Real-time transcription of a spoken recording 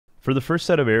For the first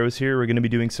set of arrows here, we're going to be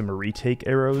doing some retake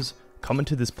arrows. Come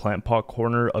into this plant pot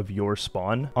corner of your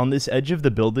spawn. On this edge of the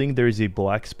building, there is a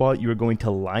black spot you are going to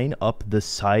line up the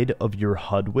side of your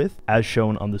HUD with, as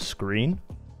shown on the screen.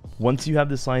 Once you have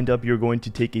this lined up, you're going to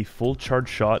take a full charge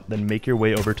shot, then make your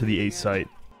way over to the A site.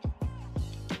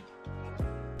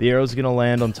 The arrow is going to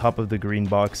land on top of the green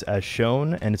box as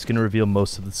shown, and it's going to reveal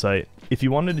most of the site. If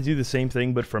you wanted to do the same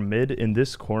thing but from mid, in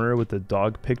this corner with the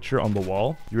dog picture on the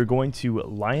wall, you're going to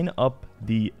line up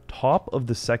the top of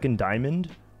the second diamond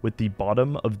with the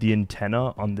bottom of the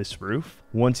antenna on this roof.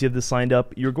 Once you have this lined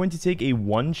up, you're going to take a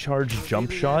one charge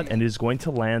jump shot, and it is going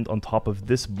to land on top of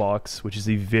this box, which is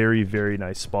a very, very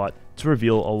nice spot to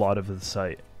reveal a lot of the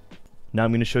site. Now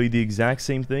I'm going to show you the exact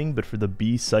same thing, but for the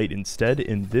B site instead.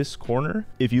 In this corner,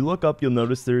 if you look up, you'll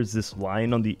notice there's this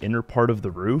line on the inner part of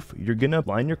the roof. You're going to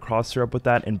line your crosshair up with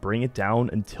that and bring it down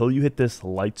until you hit this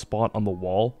light spot on the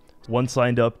wall. Once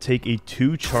lined up, take a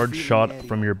 2 charge shot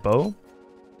from your bow.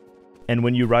 And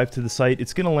when you arrive to the site,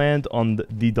 it's going to land on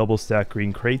the double stack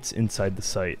green crates inside the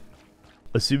site.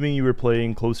 Assuming you were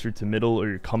playing closer to middle, or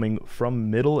you're coming from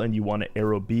middle and you want to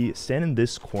arrow B, stand in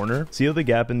this corner. See how the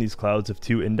gap in these clouds of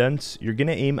 2 indents? You're going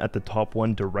to aim at the top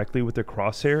one directly with the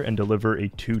crosshair and deliver a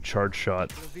 2 charge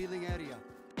shot.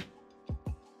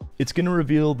 It's going to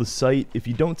reveal the site. If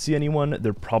you don't see anyone,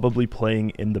 they're probably playing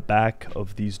in the back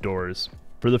of these doors.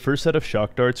 For the first set of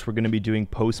shock darts, we're going to be doing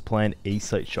post-plant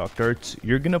A-site shock darts.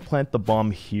 You're going to plant the bomb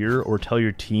here, or tell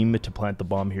your team to plant the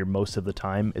bomb here most of the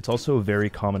time. It's also a very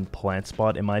common plant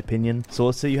spot in my opinion. So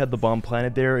let's say you had the bomb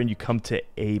planted there and you come to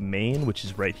A main, which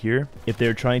is right here. If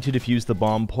they're trying to defuse the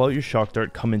bomb, pull out your shock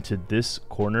dart, come into this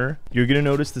corner. You're going to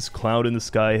notice this cloud in the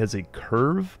sky has a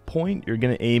curve point. You're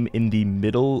going to aim in the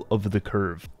middle of the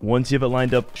curve. Once you have it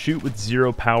lined up, shoot with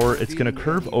 0 power. It's going to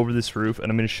curve over this roof,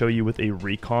 and I'm going to show you with a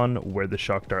recon where the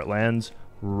shock dart lands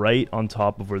right on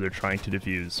top of where they're trying to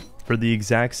defuse. For the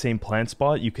exact same plant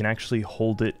spot, you can actually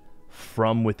hold it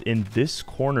from within this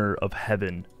corner of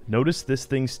heaven. Notice this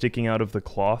thing sticking out of the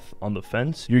cloth on the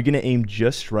fence. You're going to aim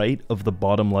just right of the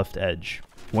bottom left edge.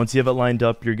 Once you have it lined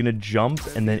up, you're going to jump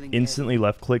and then instantly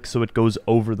left click so it goes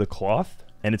over the cloth,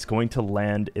 and it's going to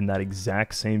land in that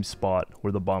exact same spot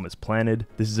where the bomb is planted.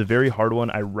 This is a very hard one.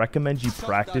 I recommend you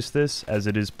practice this as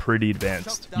it is pretty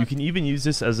advanced. You can even use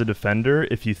this as a defender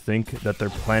if you think that they're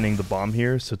planting the bomb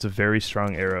here, so it's a very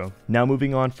strong arrow. Now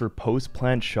moving on for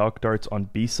post-plant shock darts on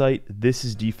B site. This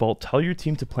is default. Tell your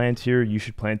team to plant here. You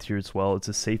should plant here as well. It's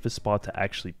the safest spot to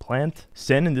actually plant.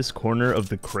 Stand in this corner of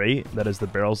the crate that has the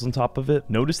barrels on top of it.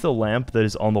 Notice the lamp that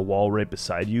is on the wall right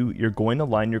beside you. You're going to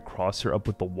line your crosshair up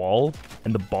with the wall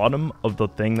and the bottom of the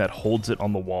thing that holds it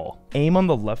on the wall. Aim on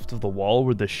the left of the wall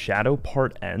where the shadow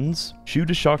part ends.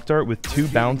 Shoot a shock dart with 2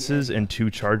 bounces and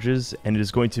 2 charges, and it is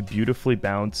going to beautifully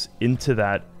bounce into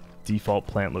that default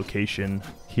plant location.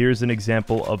 Here's an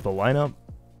example of the lineup.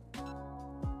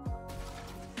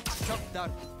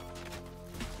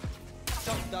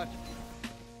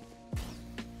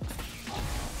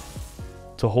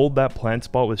 To hold that plant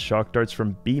spot with shock darts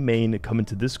from B main, come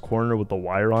into this corner with the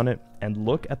wire on it and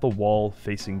look at the wall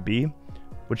facing B.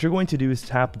 What you're going to do is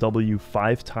tap W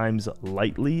 5 times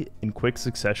lightly in quick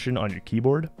succession on your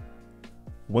keyboard.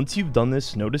 Once you've done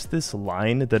this, notice this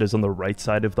line that is on the right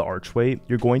side of the archway.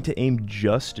 You're going to aim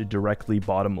just directly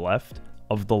bottom left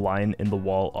of the line in the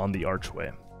wall on the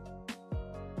archway.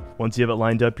 Once you have it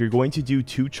lined up, you're going to do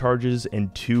 2 charges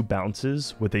and 2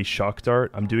 bounces with a shock dart.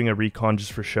 I'm doing a recon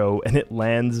just for show, and it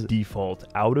lands default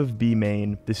out of B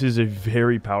main. This is a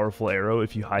very powerful arrow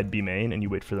if you hide B main and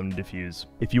you wait for them to defuse.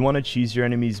 If you want to cheese your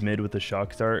enemies mid with a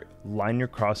shock dart, line your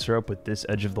crosshair up with this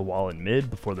edge of the wall in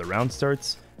mid before the round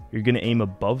starts. You're going to aim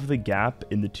above the gap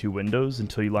in the 2 windows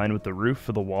until you line with the roof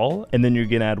for the wall, and then you're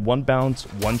going to add 1 bounce,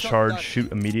 1 charge,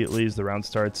 shoot immediately as the round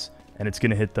starts, and it's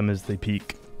going to hit them as they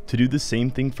peek. To do the same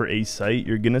thing for A site,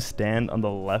 you're going to stand on the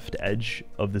left edge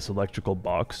of this electrical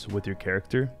box with your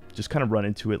character. Just kind of run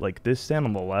into it like this, stand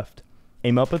on the left.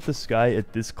 Aim up at the sky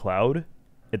at this cloud,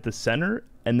 at the center,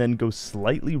 and then go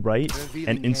slightly right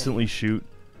and instantly shoot.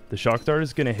 The shock dart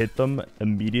is going to hit them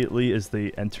immediately as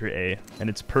they enter A, and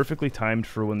it's perfectly timed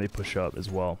for when they push up as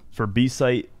well. For B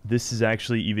site, this is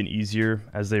actually even easier.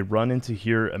 As they run into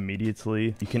here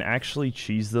immediately, you can actually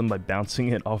cheese them by bouncing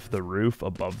it off the roof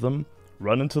above them.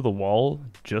 Run into the wall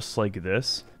just like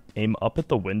this, aim up at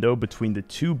the window between the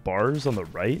 2 bars on the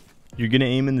right. You're going to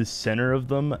aim in the center of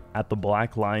them at the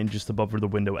black line just above where the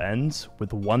window ends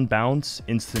with 1 bounce,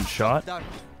 instant shot,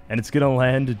 and it's going to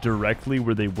land directly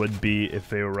where they would be if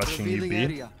they were rushing UB.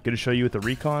 Going to show you with the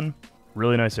recon.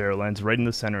 Really nice arrow, lands right in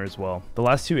the center as well. The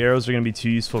last 2 arrows are going to be 2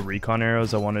 useful recon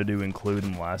arrows I wanted to include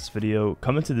in the last video.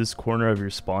 Come into this corner of your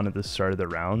spawn at the start of the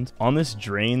round. On this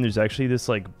drain, there's actually this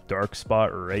like dark spot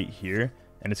right here,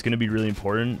 and it's going to be really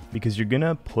important because you're going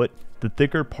to put the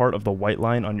thicker part of the white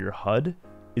line on your HUD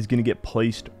is going to get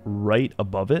placed right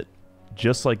above it,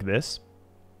 just like this.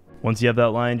 Once you have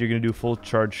that line, you're going to do a full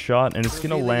charge shot, and it's going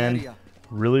to land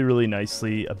really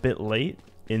nicely a bit late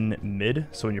in mid,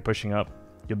 so when you're pushing up,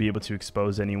 you'll be able to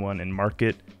expose anyone in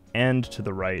market and to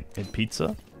the right in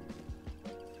pizza.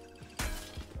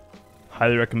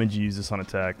 Highly recommend you use this on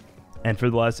attack. And for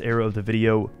the last arrow of the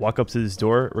video, walk up to this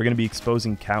door. We're going to be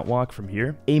exposing catwalk from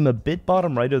here. Aim a bit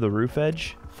bottom right of the roof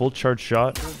edge, full charge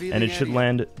shot, and it should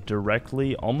land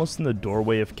directly almost in the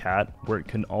doorway of cat, where it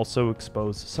can also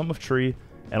expose some of tree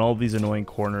and all of these annoying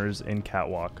corners in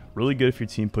catwalk. Really good if your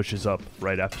team pushes up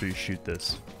right after you shoot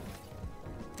this.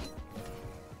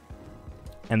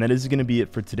 And that is going to be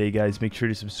it for today, guys. Make sure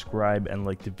to subscribe and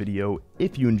like the video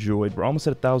if you enjoyed. We're almost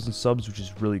at 1,000 subs, which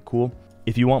is really cool.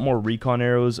 If you want more recon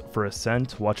arrows for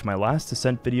Ascent, watch my last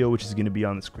Ascent video, which is going to be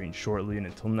on the screen shortly. And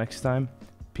until next time,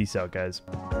 peace out, guys.